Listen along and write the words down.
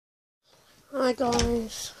Hi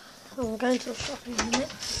guys, I'm going to the shop in a minute.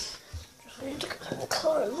 Just need to get some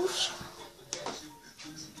clothes.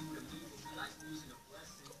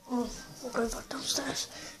 Oh, we'll go back downstairs.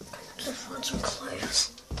 I'm going to find some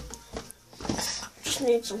clothes. Just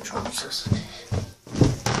need some trousers.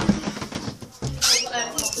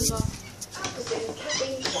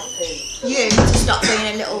 You need to stop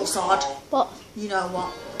being a little sod. What? You know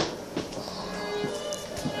what?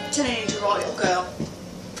 Turning into a right little girl.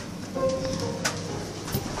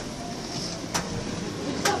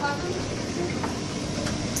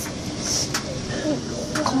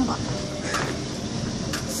 Come back.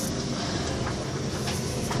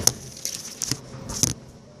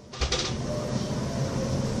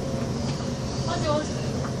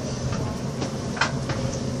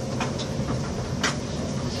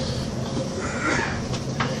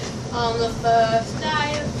 On the first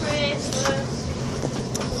day of Christmas.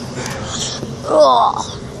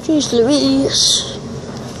 Oh, jeez Louise.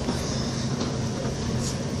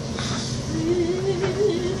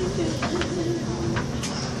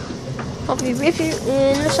 I'll be with you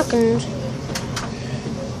in a second.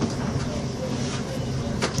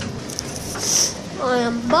 I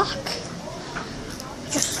am back.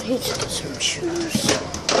 Just need to get some shoes.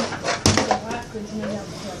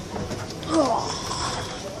 Oh,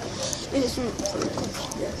 it isn't very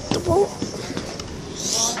comfortable.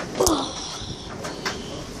 Oh.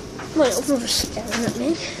 My little brother's staring at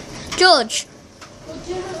me. George!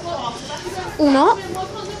 Or not?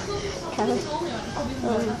 Okay.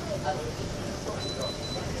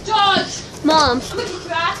 George! Mom,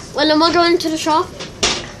 when am I going to the shop?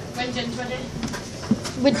 When Jen's ready.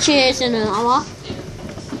 Which is in an hour.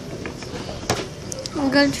 I'm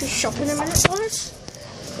going to the shop in a minute, guys.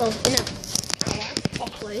 Well, in an hour,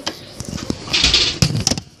 properly.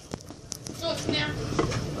 George, come here.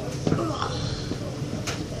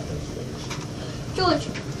 George,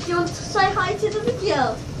 do you want to say hi to the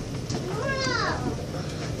video?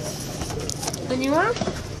 Anywhere?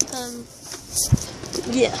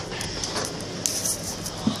 Yeah.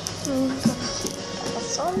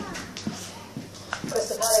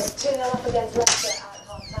 Crystal Palace 2-0 up against Leicester at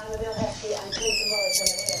half-time. Nabil Heskey and Clayton Morris in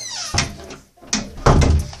here.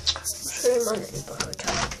 Show you my neighbourhood.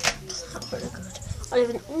 That's really good. I live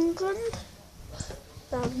in England.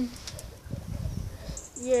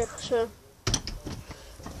 Yeah, so.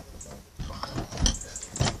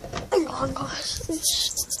 Hang on, guys.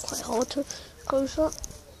 It's quite hard to close up.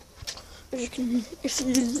 As you can, if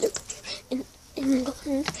you live in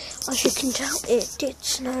England, as you can tell, it did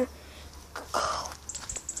snow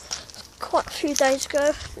quite a few days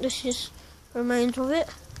ago. This is remains of it.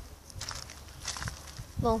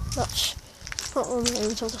 Well, that's not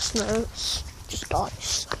remains of the snow, it's just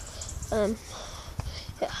ice.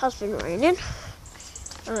 It has been raining,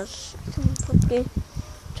 as you can probably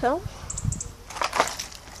tell.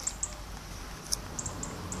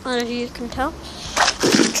 And as you can tell,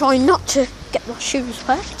 I'm trying not to get my shoes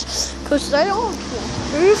wet because they aren't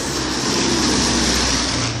waterproof.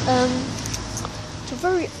 It's a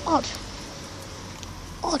very odd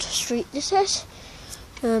street this is.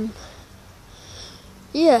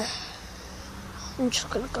 Yeah, I'm just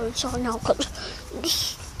gonna go inside now because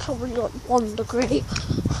it's probably like 1 degree.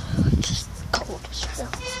 It's just cold as hell.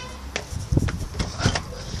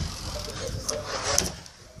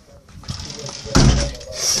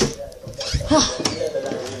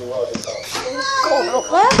 Going up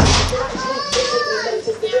there.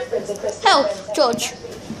 Help, George.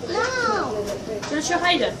 No! Should I show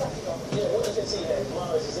Hayden?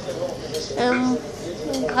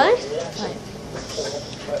 Okay.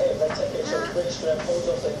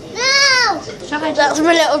 No! Show Hayden. That's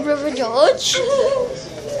my little brother George.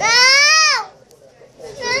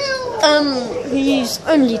 No! He's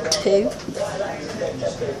only 2.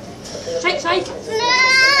 Shake!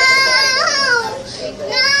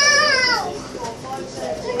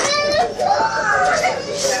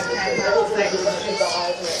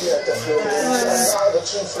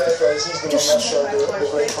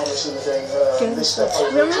 Just there's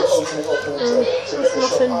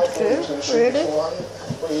nothing to do, really.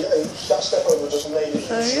 So,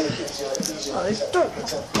 I don't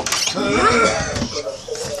at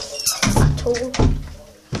all.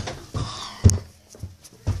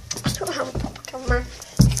 I don't have a proper camera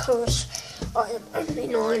because I am only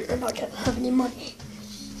 9 and I don't have any money.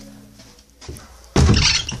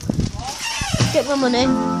 Get my money.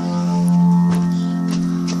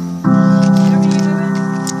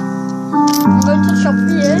 I'm going to the shop for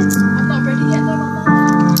you. I'm not ready yet though, Mama.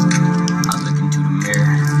 I look into the mirror.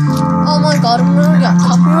 Oh my god, I'm gonna get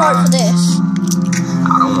copyright for this. I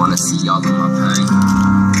don't wanna see all of my pain.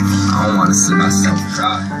 I don't wanna to myself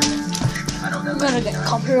dry. I don't I'm ever gonna get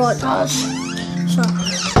copyright, guys. So,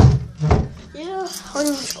 yeah, I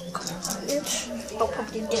know it's got copyright. I'll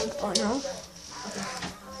probably did by now.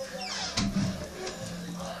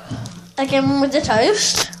 Again with the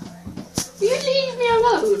toast. You leave me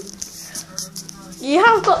alone. You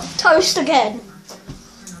have got toast again.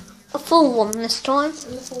 A full one this time. A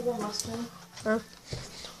little one last time. Oh.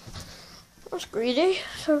 That's greedy.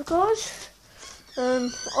 So guys, I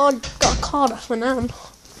got a card off my nan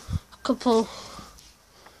a couple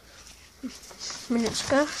minutes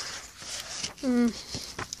ago.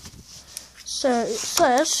 So it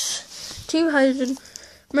says to Hayden,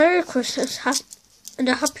 Merry Christmas and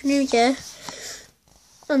a Happy New Year,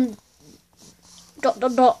 and ...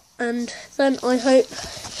 and then I hope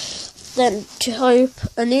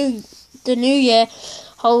the new year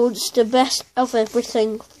holds the best of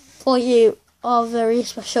everything for you are very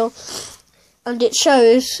special, and it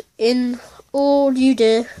shows in all you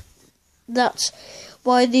do. That's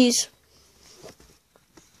why these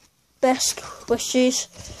best wishes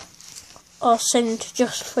are sent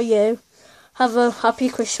just for you. Have a happy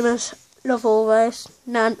Christmas. Love always,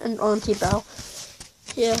 Nan and Auntie Belle.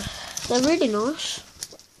 Yeah, they're really nice.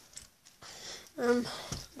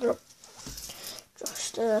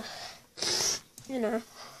 Just you know,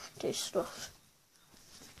 do stuff.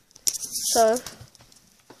 So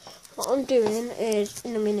what I'm doing is,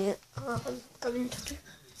 in a minute, I'm going to do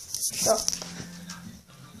shop.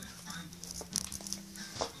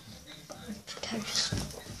 Toast.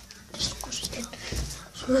 Disgusting.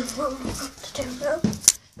 So what I'm going to do now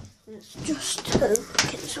is just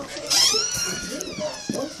get some food. The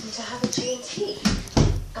universe wants me to have a G&T,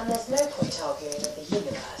 and there's no point arguing with the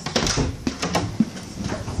universe.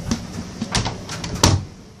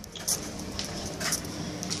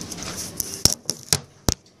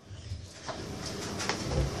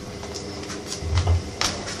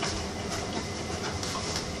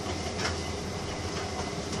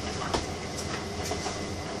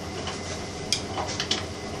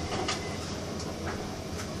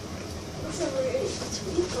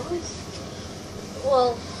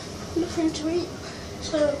 Well, nothing to eat,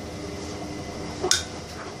 so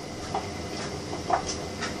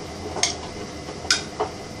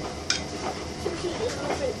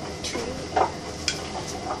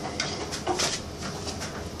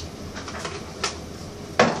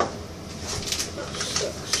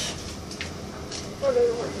I don't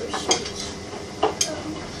know what this is.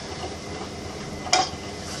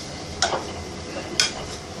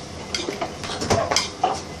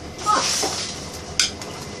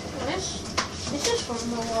 This is from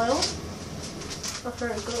a while. Not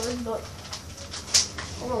very good, but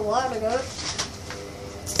from a while ago.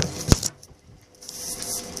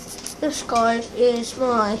 This guy is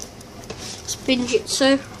my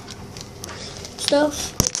Spinjitzu stuff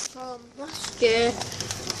from last year.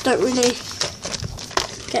 Don't really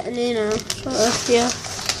get any now, so yeah.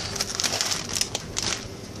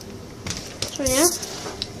 So yeah,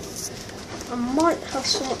 I might have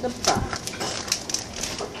some at the back.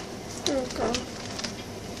 Okay.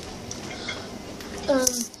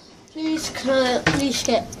 Please can I at least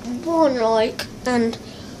get one like, and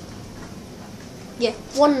yeah,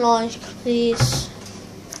 one like please,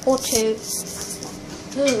 or two.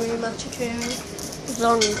 Doesn't really matter to me as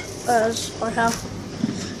long as I have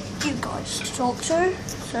you guys to talk to.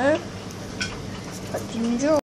 So, hope you enjoy.